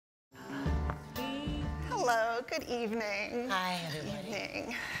Hello, good evening. Hi, everybody.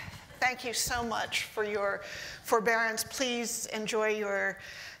 Evening. Thank you so much for your forbearance. Please enjoy your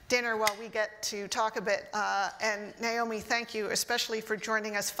dinner while we get to talk a bit. And Naomi, thank you especially for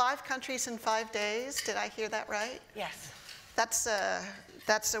joining us. 5 countries in 5 days, did I hear that right? Yes. That's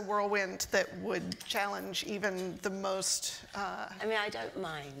a whirlwind that would challenge even the most... I mean, I don't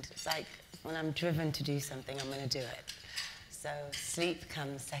mind. It's like when I'm driven to do something, I'm going to do it. So sleep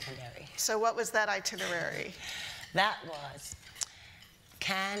comes secondary. So what was that itinerary? That was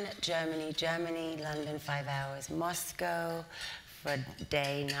Cannes, Germany, London, 5 hours, Moscow for a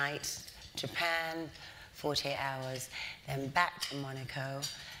day, night, Japan, 48 hours, then back to Monaco,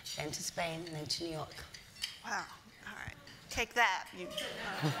 then to Spain, and then to New York. Wow, all right. Take that.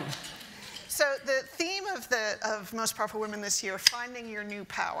 So the theme of Most Powerful Women this year, finding your new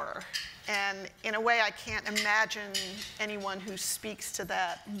power. And in a way, I can't imagine anyone who speaks to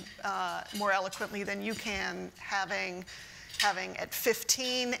that more eloquently than you can, having at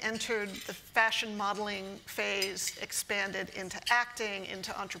 15 entered the fashion modeling phase, expanded into acting,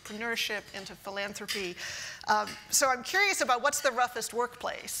 into entrepreneurship, into philanthropy. So I'm curious about what's the roughest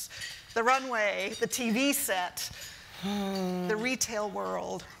workplace? The runway, the TV set, the retail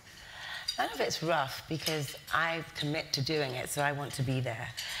world. None of it's rough because I commit to doing it, so I want to be there.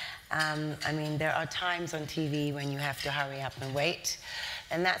 I mean, there are times on TV when you have to hurry up and wait,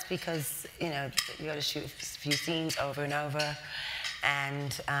 and that's because, you know, you got to shoot a few scenes over and over,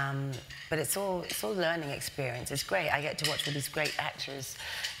 and but it's all learning experience. It's great. I get to watch all these great actors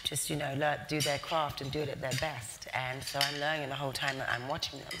just, you know, do their craft and do it at their best, and so I'm learning the whole time that I'm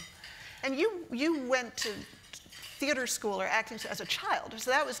watching them. And you went to theater school or acting as a child,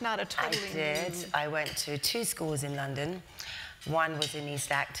 so that was not a totally I did. I went to 2 schools in London. One was in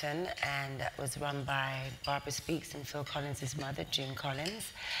East Acton, and that was run by Barbara Speaks and Phil Collins' mother, June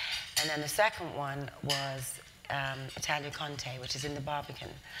Collins. And then the second one was Italia Conte, which is in the Barbican.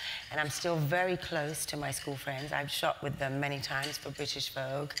 And I'm still very close to my school friends. I've shot with them many times for British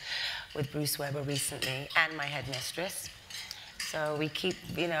Vogue, with Bruce Weber recently, and my headmistress. So we keep,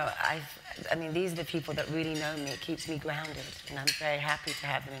 you know, I mean, these are the people that really know me. It keeps me grounded, and I'm very happy to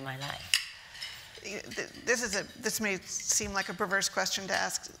have them in my life. This may seem like a perverse question to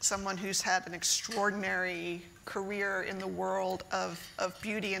ask someone who's had an extraordinary career in the world of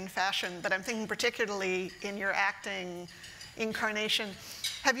beauty and fashion, but I'm thinking particularly in your acting incarnation.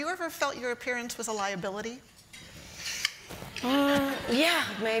 Have you ever felt your appearance was a liability? Yeah,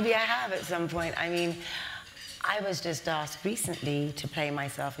 maybe I have at some point. I mean, I was just asked recently to play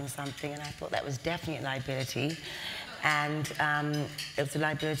myself in something, and I thought that was definitely a liability. And it was a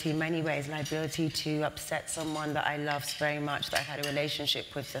liability in many ways, liability to upset someone that I love very much, that I've had a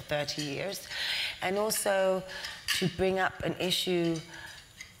relationship with for 30 years, and also to bring up an issue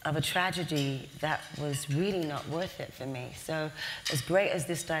of a tragedy that was really not worth it for me. So as great as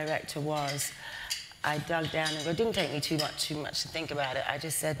this director was, I dug down, and it didn't take me too much to think about it. I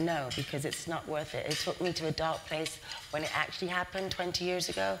just said no, because it's not worth it. It took me to a dark place when it actually happened 20 years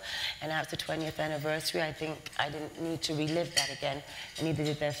ago, and now it's the 20th anniversary. I think I didn't need to relive that again, and neither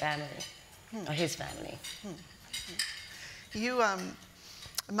did their family, or his family. You,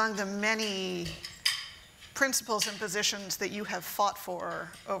 among the many principles and positions that you have fought for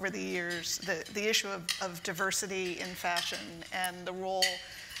over the years, the issue of diversity in fashion and the role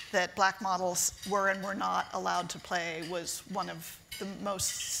that black models were and were not allowed to play was one of the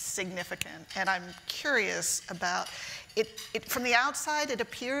most significant. And I'm curious about it. From the outside, it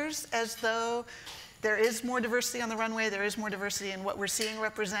appears as though there is more diversity on the runway, there is more diversity in what we're seeing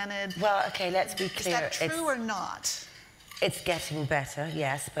represented. Well, okay, let's be clear. Is that true or not? It's getting better,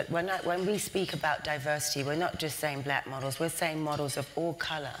 yes, but when we speak about diversity, we're not just saying black models, we're saying models of all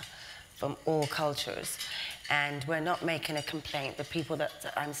color, from all cultures. And we're not making a complaint. The people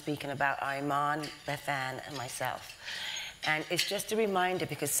that I'm speaking about are Iman, Bethan, and myself. And it's just a reminder,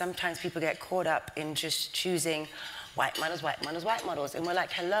 because sometimes people get caught up in just choosing white models, white models, white models. And we're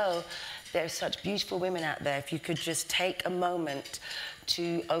like, hello, there's such beautiful women out there. If you could just take a moment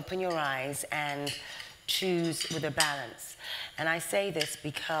to open your eyes and choose with a balance. And I say this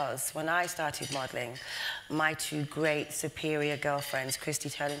because when I started modeling, my 2 great superior girlfriends, Christy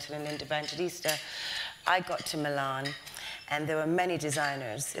Turlington and Linda Evangelista, I got to Milan, and there were many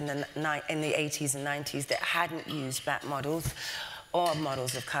designers in the 80s and 90s that hadn't used black models or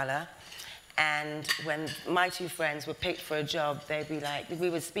models of color. And when my 2 friends were picked for a job, they'd be like, we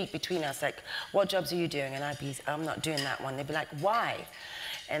would speak between us, like, what jobs are you doing? And I'd be, I'm not doing that one. They'd be like, why?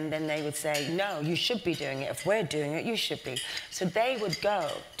 And then they would say, no, you should be doing it. If we're doing it, you should be. So they would go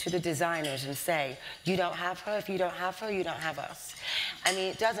to the designers and say, you don't have her. If you don't have her, you don't have us. I mean,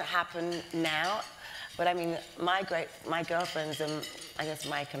 it doesn't happen now. But I mean, my girlfriends and I guess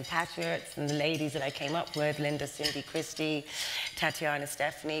my compatriots and the ladies that I came up with, Linda, Cindy, Christy, Tatiana,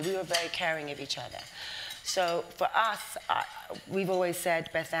 Stephanie, we were very caring of each other. So for us, we've always said,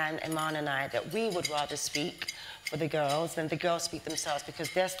 Beth Ann, Iman and I, that we would rather speak for the girls than the girls speak themselves,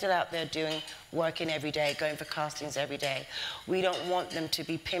 because they're still out there working every day, going for castings every day. We don't want them to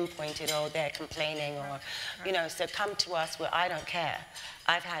be pinpointed, oh, they're complaining, or, you know, so come to us where I don't care.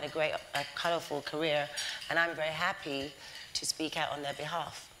 I've had a colorful career, and I'm very happy to speak out on their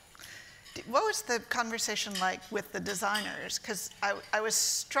behalf. What was the conversation like with the designers? Because I was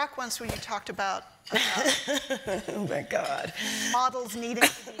struck once when you talked about oh my God, models needing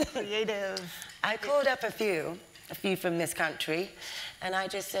to be creative. I called up a few from this country, and I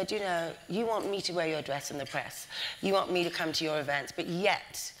just said, you know, you want me to wear your dress in the press, you want me to come to your events, but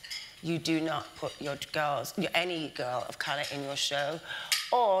yet you do not put your girls, any girl of color in your show,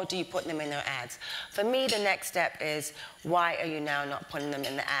 or do you put them in their ads? For me, the next step is, why are you now not putting them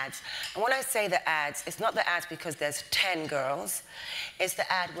in the ads? And when I say the ads, it's not the ads because there's 10 girls, it's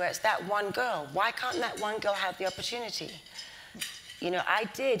the ad where it's that one girl. Why can't that one girl have the opportunity? You know, I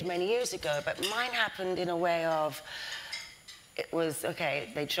did many years ago, but mine happened in a way of, it was, okay,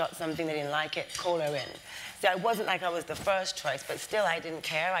 they shot something, they didn't like it, call her in. So it wasn't like I was the first choice, but still I didn't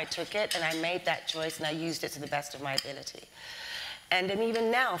care. I took it and I made that choice and I used it to the best of my ability. And then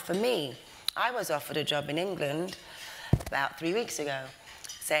even now, for me, I was offered a job in England about 3 weeks ago,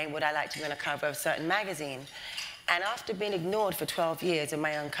 saying, would I like to be on a cover of a certain magazine? And after being ignored for 12 years in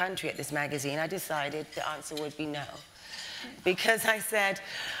my own country at this magazine, I decided the answer would be no. Because I said,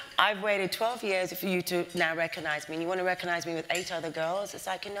 I've waited 12 years for you to now recognize me, and you want to recognize me with 8 other girls? It's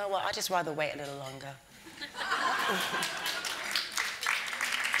like, you know what, I'd just rather wait a little longer.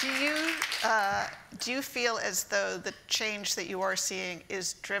 Do you feel as though the change that you are seeing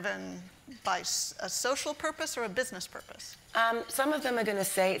is driven by a social purpose or a business purpose? Some of them are going to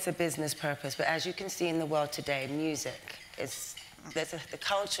say it's a business purpose, but as you can see in the world today, music is... the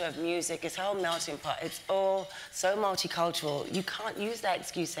culture of music, it's a whole melting pot. It's all so multicultural. You can't use that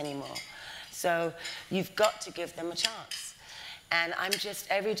excuse anymore. So you've got to give them a chance. And I'm just,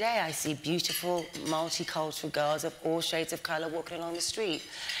 every day I see beautiful multicultural girls of all shades of color walking along the street.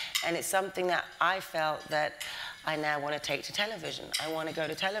 And it's something that I felt that I now want to take to television. I want to go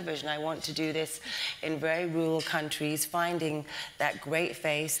to television. I want to do this in very rural countries, finding that great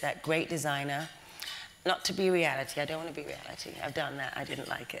face, that great designer. Not to be reality. I don't want to be reality. I've done that. I didn't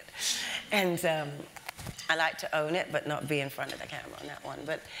like it. And I like to own it, but not be in front of the camera on that one.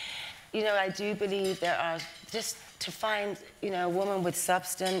 But, you know, I do believe there are, just to find, you know, a woman with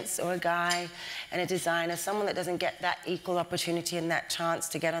substance or a guy and a designer, someone that doesn't get that equal opportunity and that chance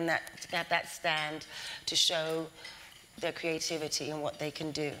to get on that, to have that stand to show their creativity and what they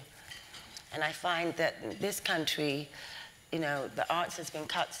can do. And I find that in this country, you know, the arts has been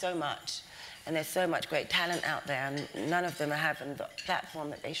cut so much. And there's so much great talent out there, and none of them are having the platform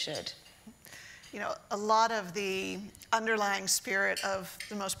that they should. You know, a lot of the underlying spirit of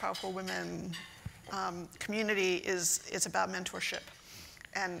the Most Powerful Women community is about mentorship,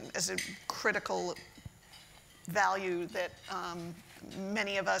 and as a critical value that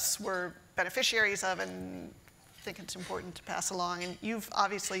many of us were beneficiaries of, and think it's important to pass along. And you've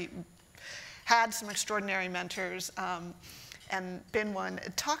obviously had some extraordinary mentors. And been one.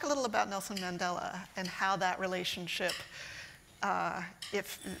 Talk a little about Nelson Mandela and how that relationship,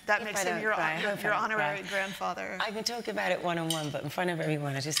 if that makes him your honorary grandfather. I can talk about it one-on-one, but in front of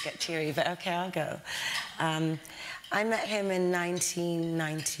everyone I just get teary, but okay, I'll go. I met him in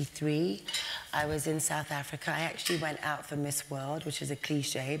 1993. I was in South Africa. I actually went out for Miss World, which is a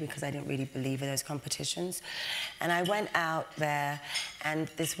cliche because I didn't really believe in those competitions. And I went out there, and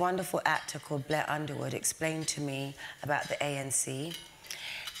this wonderful actor called Blair Underwood explained to me about the ANC.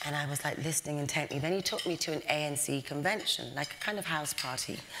 And I was like listening intently. Then he took me to an ANC convention, like a kind of house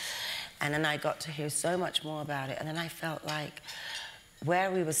party. And then I got to hear so much more about it. And then I felt like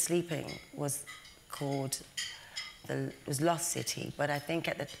where we were sleeping was called... it was Lost City, but I think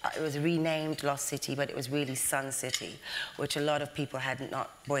it was renamed Lost City, but it was really Sun City, which a lot of people had not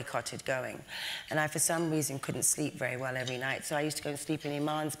boycotted going. And I, for some reason, couldn't sleep very well every night, so I used to go and sleep in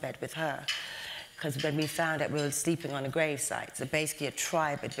Iman's bed with her, because when we found out we were sleeping on a gravesite, so basically a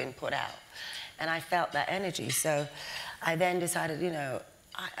tribe had been put out. And I felt that energy, so I then decided, you know,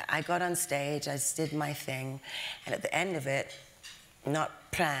 I got on stage, I just did my thing, and at the end of it, not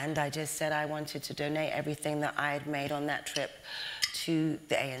planned, I just said I wanted to donate everything that I had made on that trip to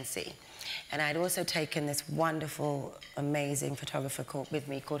the ANC. And I'd also taken this wonderful, amazing photographer with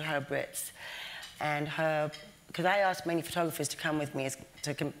me called Herb Ritz. And Herb because I asked many photographers to come with me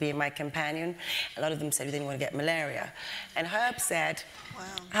to be my companion. A lot of them said they didn't want to get malaria. And Herb said, wow.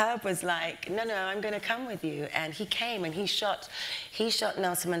 Herb was like, no, I'm going to come with you. And he came and he shot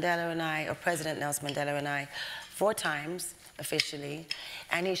Nelson Mandela and I, or President Nelson Mandela and I, 4 times officially.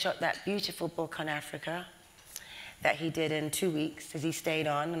 And he shot that beautiful book on Africa that he did in 2 weeks as he stayed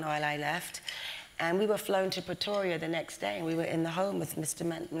on while I left. And we were flown to Pretoria the next day, and we were in the home with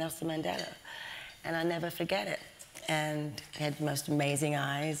Nelson Mandela. And I'll never forget it. And he had the most amazing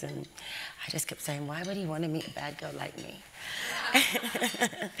eyes, and I just kept saying, why would he want to meet a bad girl like me?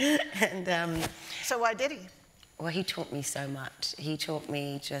 And, so why did he? Well, he taught me so much. He taught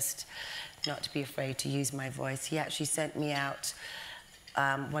me just not to be afraid to use my voice. He actually sent me out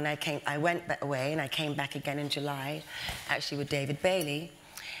when I went away, and I came back again in July, actually with David Bailey.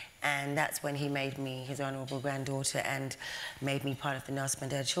 And that's when he made me his honorable granddaughter and made me part of the Nelson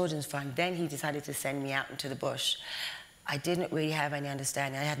Mandela Children's Fund. Then he decided to send me out into the bush. I didn't really have any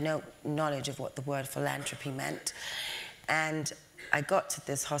understanding. I had no knowledge of what the word philanthropy meant. And I got to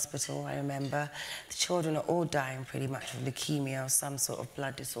this hospital, I remember. The children are all dying pretty much of leukemia or some sort of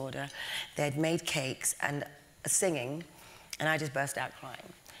blood disorder. They had made cakes and singing, and I just burst out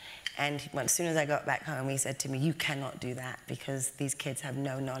crying. And as soon as I got back home, he said to me, you cannot do that because these kids have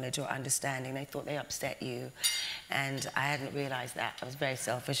no knowledge or understanding. They thought they upset you. And I hadn't realized that. I was very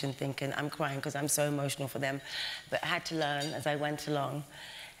selfish in thinking, I'm crying because I'm so emotional for them. But I had to learn as I went along.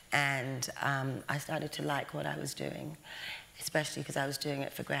 And I started to like what I was doing, especially because I was doing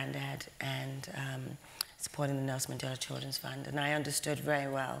it for Granddad and supporting the Nelson Mandela Children's Fund. And I understood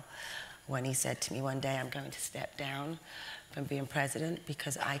very well when he said to me one day, I'm going to step down from being president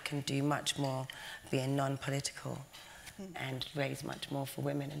because I can do much more being non-political and raise much more for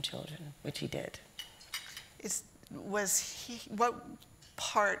women and children, which he did. What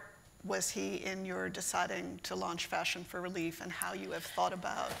part was he in your deciding to launch Fashion for Relief and how you have thought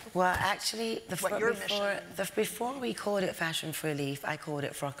about Well, actually, before we called it Fashion for Relief, I called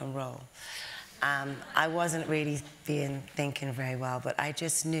it Frock and Roll. I wasn't really thinking very well, but I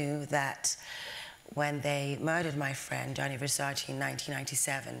just knew that when they murdered my friend, Gianni Versace, in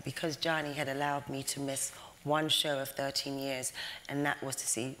 1997, because Gianni had allowed me to miss one show of 13 years, and that was to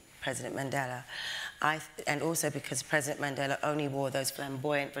see President Mandela. And also because President Mandela only wore those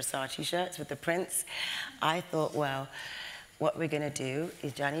flamboyant Versace shirts with the prints, I thought, well, what we're going to do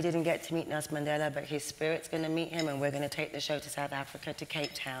is Gianni didn't get to meet Nelson Mandela, but his spirit's going to meet him, and we're going to take the show to South Africa, to Cape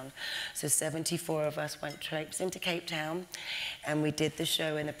Town. So 74 of us went traipsing into Cape Town, and we did the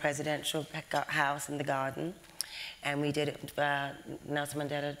show in the presidential house in the garden. And we did it for Nelson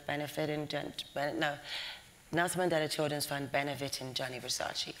Mandela Nelson Mandela Children's Fund benefiting Gianni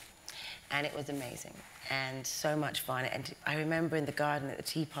Versace. And it was amazing and so much fun. And I remember in the garden at the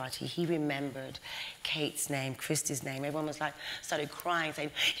tea party, he remembered Kate's name, Christy's name. Everyone was like, started crying, saying,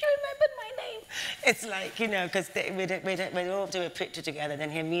 you remembered my name. It's like, you know, because we'd all do a picture together, then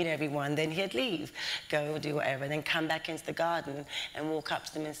he'd meet everyone, then he'd leave, go do whatever, then come back into the garden and walk up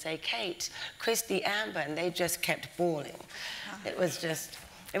to them and say, Kate, Christy, Amber, and they just kept bawling. It was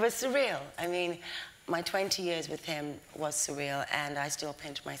surreal. I mean, my 20 years with him was surreal, and I still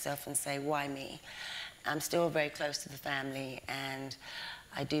pinch myself and say, why me? I'm still very close to the family, and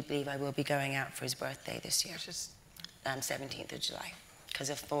I do believe I will be going out for his birthday this year, 17th of July,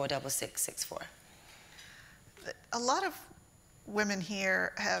 because of 46664. A lot of women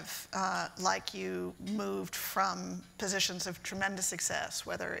here have, like you, moved from positions of tremendous success,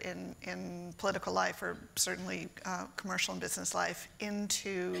 whether in political life or certainly commercial and business life,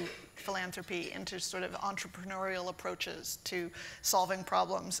 into philanthropy, into sort of entrepreneurial approaches to solving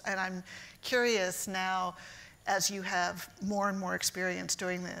problems. And I'm curious now, as you have more and more experience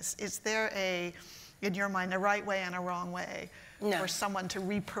doing this, is there in your mind, a right way and a wrong way for someone to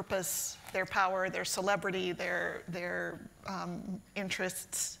repurpose their power, their celebrity, their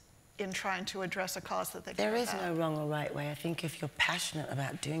interests in trying to address a cause that they care about? There is no wrong or right way. I think if you're passionate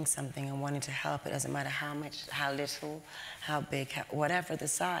about doing something and wanting to help, it doesn't matter how much, how little, how big, whatever the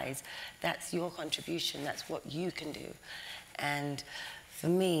size, that's your contribution, that's what you can do. And for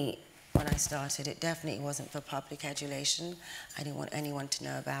me, when I started, it definitely wasn't for public adulation. I didn't want anyone to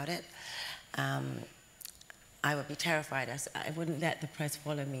know about it. I would be terrified. I wouldn't let the press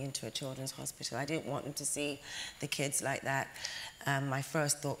follow me into a children's hospital. I didn't want them to see the kids like that. My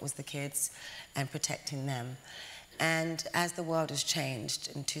first thought was the kids and protecting them. And as the world has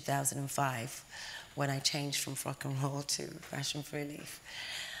changed in 2005, when I changed from Frock and Roll to Fashion for Relief,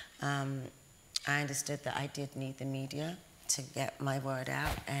 I understood that I did need the media to get my word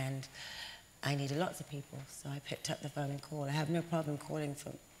out, and I needed lots of people. So I picked up the phone and called. I have no problem calling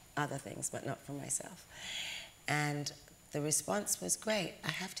for other things, but not for myself. And the response was great.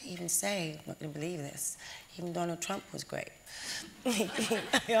 I have to even say, I'm not going to believe this, even Donald Trump was great. I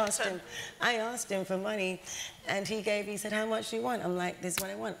asked him for money, and he said, how much do you want? I'm like, this is what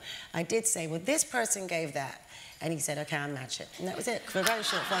I want. I did say, well, this person gave that. And he said, okay, I'll match it. And that was it, for a very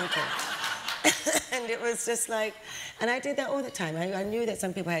short phone call. And it was just like, and I did that all the time. I knew that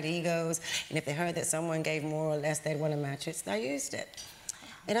some people had egos, and if they heard that someone gave more or less, they'd want to match it, so I used it.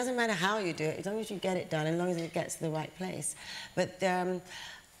 It doesn't matter how you do it, as long as you get it done, as long as it gets to the right place. But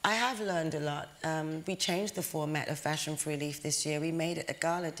I have learned a lot. We changed the format of Fashion for Relief this year. We made it a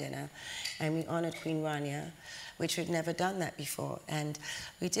gala dinner, and we honored Queen Rania, which we'd never done that before. And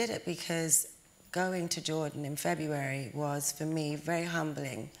we did it because going to Jordan in February was, for me, very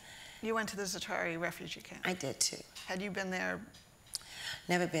humbling. You went to the Za'atari refugee camp. I did too. Had you been there?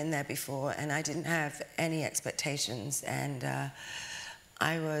 Never been there before, and I didn't have any expectations. And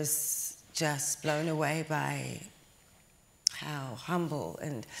I was just blown away by how humble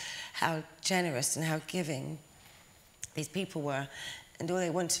and how generous and how giving these people were. And all they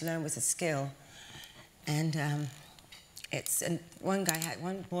wanted to learn was a skill. And one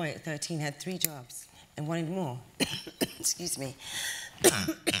boy at 13 had 3 jobs and wanted more. Excuse me.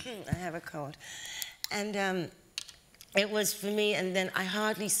 I have a cold. And it was for me, and then I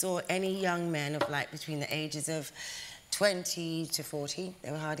hardly saw any young men of like between the ages of 20 to 40.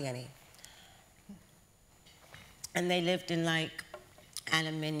 There were hardly any. And they lived in like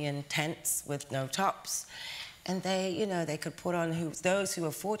aluminium tents with no tops. And they, you know, they could put on, those who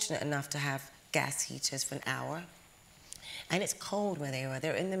were fortunate enough to have gas heaters for an hour. And it's cold where they were.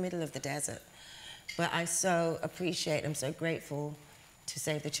 They're in the middle of the desert. But I so appreciate, I'm so grateful to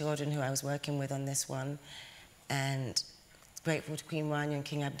Save the Children, who I was working with on this one, and grateful to Queen Rania and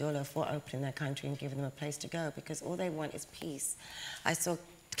King Abdullah for opening their country and giving them a place to go, because all they want is peace. I saw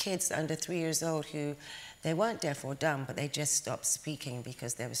kids under 3 years old who, they weren't deaf or dumb, but they just stopped speaking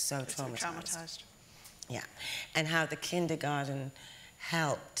because they were so traumatized. Yeah, and how the kindergarten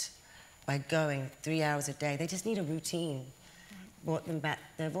helped by going 3 hours a day. They just need a routine. Brought them back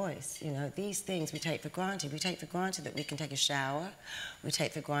their voice. You know, these things we take for granted. We take for granted that we can take a shower. We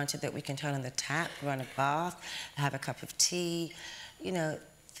take for granted that we can turn on the tap, run a bath, have a cup of tea. You know,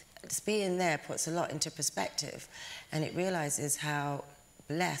 just being there puts a lot into perspective, and it realizes how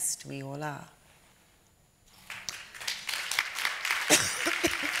blessed we all are.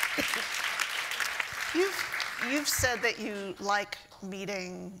 You've said that you like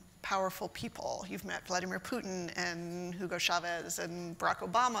meeting powerful people. You've met Vladimir Putin and Hugo Chavez and Barack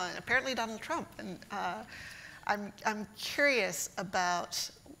Obama and apparently Donald Trump. And I'm curious about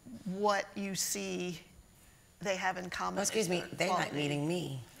what you see they have in common. Oh, excuse me, they like meeting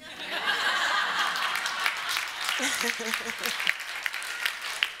me.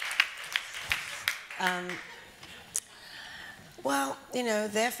 Well, you know,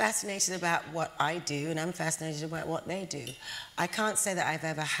 they're fascinated about what I do, and I'm fascinated about what they do. I can't say that I've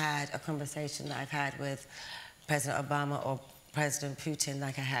ever had a conversation that I've had with President Obama or President Putin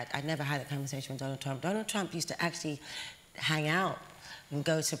like I never had a conversation with Donald Trump. Donald Trump used to actually hang out and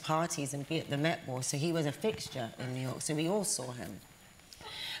go to parties and be at the Met Ball, so he was a fixture in New York, so we all saw him.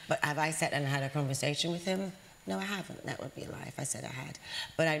 But have I sat and had a conversation with him? No, I haven't. That would be a lie if I said I had.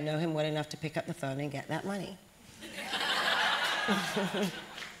 But I know him well enough to pick up the phone and get that money.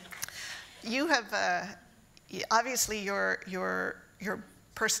 You have, obviously your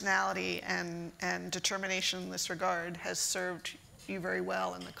personality and determination in this regard has served you very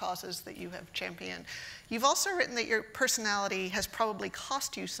well in the causes that you have championed. You've also written that your personality has probably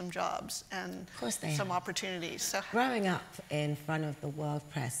cost you some jobs and some opportunities. So growing up in front of the world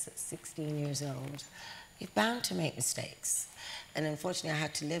press at 16 years old, you're bound to make mistakes. And unfortunately, I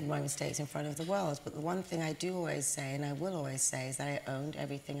had to live my mistakes in front of the world. But the one thing I do always say, and I will always say, is that I owned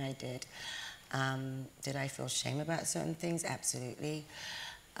everything I did. Did I feel shame about certain things? Absolutely.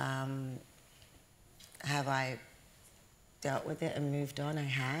 Have I dealt with it and moved on? I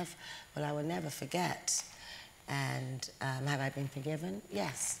have. But I will never forget. And have I been forgiven?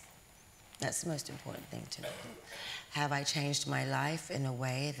 Yes. That's the most important thing to me. Have I changed my life in a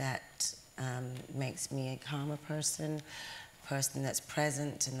way that makes me a calmer person that's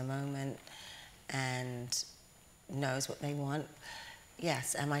present in the moment and knows what they want?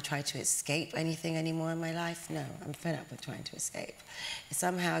 Yes. Am I trying to escape anything anymore in my life? No, I'm fed up with trying to escape.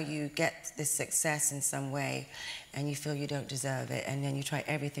 Somehow you get this success in some way and you feel you don't deserve it, and then you try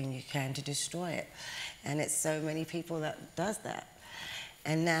everything you can to destroy it. And it's so many people that does that.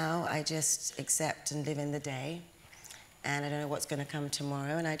 And now I just accept and live in the day, and I don't know what's going to come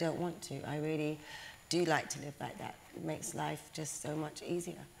tomorrow, and I don't want to. I really do like to live like that. It makes life just so much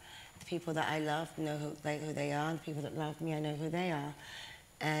easier. The people that I love know who they are, and the people that love me, I know who they are.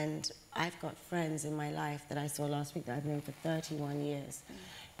 And I've got friends in my life that I saw last week that I've known for 31 years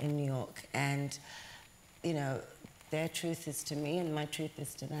in New York. And, you know, their truth is to me and my truth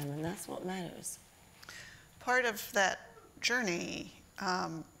is to them, and that's what matters. Part of that journey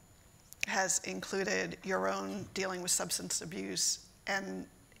has included your own dealing with substance abuse and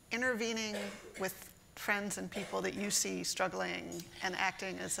intervening with friends and people that you see struggling and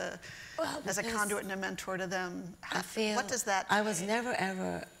acting as a conduit and a mentor to them. I feel what does that I was never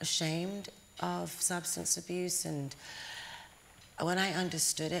ever ashamed of substance abuse, and when I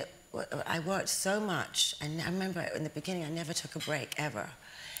understood it, I worked so much, and I remember in the beginning I never took a break ever.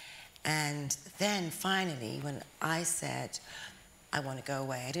 And then finally, when I said I want to go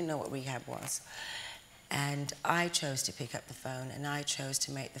away, I didn't know what rehab was. And I chose to pick up the phone, and I chose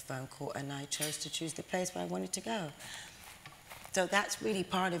to make the phone call, and I chose to choose the place where I wanted to go. So that's really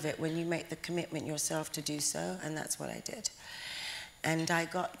part of it, when you make the commitment yourself to do so, and that's what I did. And I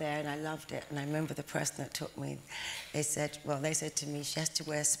got there, and I loved it. And I remember the person that took me, they said to me, she has to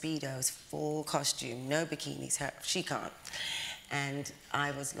wear Speedos, full costume, no bikinis, she can't. And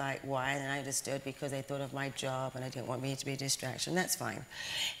I was like, why? And I understood, because they thought of my job and I didn't want me to be a distraction. That's fine.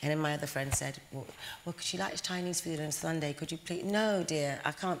 And then my other friend said, well, she likes Chinese food on Sunday. Could you please? No, dear,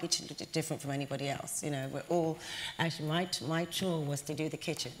 I can't be different from anybody else. You know, we're all, actually, my chore was to do the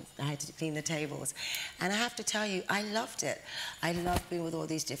kitchen. I had to clean the tables. And I have to tell you, I loved it. I loved being with all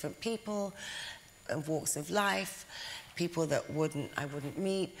these different people, walks of life, people that I wouldn't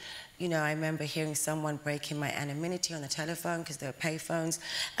meet. You know, I remember hearing someone breaking my anonymity on the telephone because there were pay phones,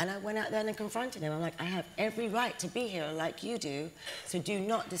 and I went out there and confronted him. I'm like, I have every right to be here like you do, so do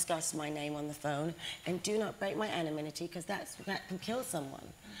not discuss my name on the phone, and do not break my anonymity, because that can kill someone.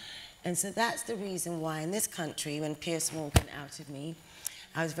 And so that's the reason why in this country, when Piers Morgan outed me,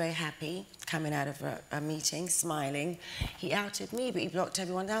 I was very happy coming out of a meeting, smiling. He outed me, but he blocked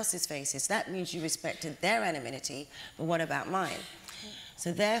everyone else's faces. That means you respected their anonymity, but what about mine?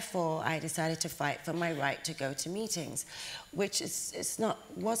 So therefore, I decided to fight for my right to go to meetings, which was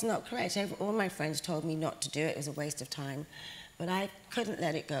not correct. All my friends told me not to do it. It was a waste of time. But I couldn't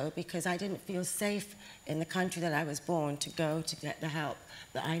let it go, because I didn't feel safe in the country that I was born to go to get the help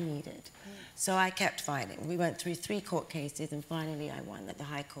that I needed. So I kept fighting. We went through 3 court cases, and finally I won at the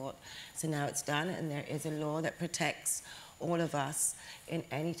High Court. So now it's done, and there is a law that protects all of us in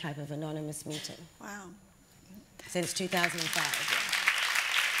any type of anonymous meeting. Wow. Since 2005.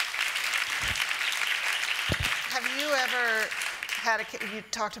 Have you ever had you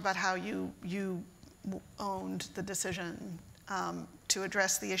talked about how you owned the decision to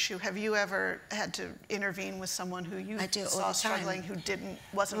address the issue. Have you ever had to intervene with someone who you saw struggling, who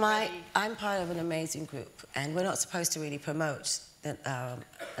wasn't ready? I'm part of an amazing group, and we're not supposed to really promote the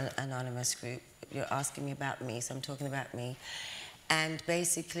anonymous group. You're asking me about me, so I'm talking about me. And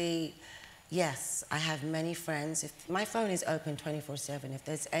basically, yes, I have many friends. My phone is open 24/7. If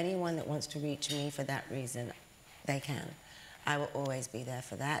there's anyone that wants to reach me for that reason, they can. I will always be there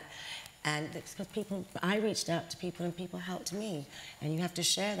for that. And it's because I reached out to people and people helped me. And you have to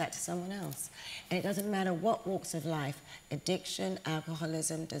share that to someone else. And it doesn't matter what walks of life, addiction,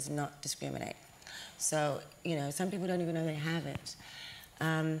 alcoholism does not discriminate. So, you know, some people don't even know they have it.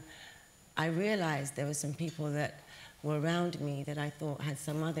 I realized there were some people that were around me that I thought had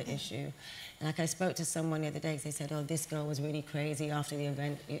some other issue. And like I spoke to someone the other day, they said, oh, this girl was really crazy after the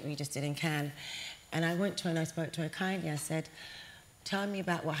event we just did in Cannes. And I went to her and I spoke to her kindly. I said, tell me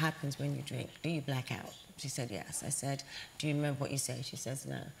about what happens when you drink. Do you black out? She said, yes. I said, do you remember what you say? She says,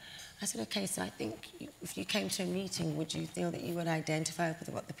 no. I said, okay, so I think if you came to a meeting, would you feel that you would identify with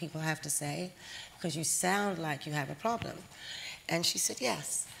what the people have to say? Because you sound like you have a problem. And she said,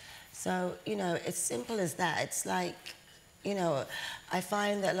 yes. So, you know, it's simple as that. It's like, you know, I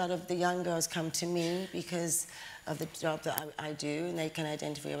find that a lot of the young girls come to me because of the job that I do, and they can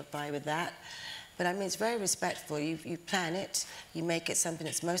identify with that. But I mean, it's very respectful. You plan it, you make it something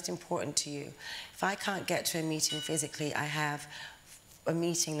that's most important to you. If I can't get to a meeting physically, I have a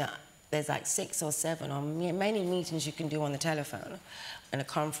meeting that there's like 6 or 7, or many meetings you can do on the telephone in a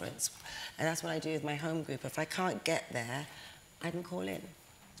conference. And that's what I do with my home group. If I can't get there, I can call in.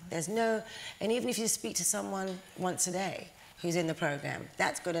 There's no, and even if you speak to someone once a day who's in the program,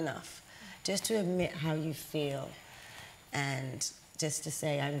 that's good enough. Just to admit how you feel and just to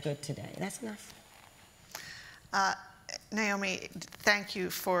say, I'm good today, that's enough. Naomi, thank you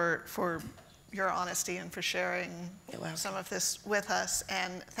for your honesty and for sharing some of this with us,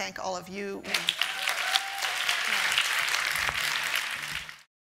 and thank all of you.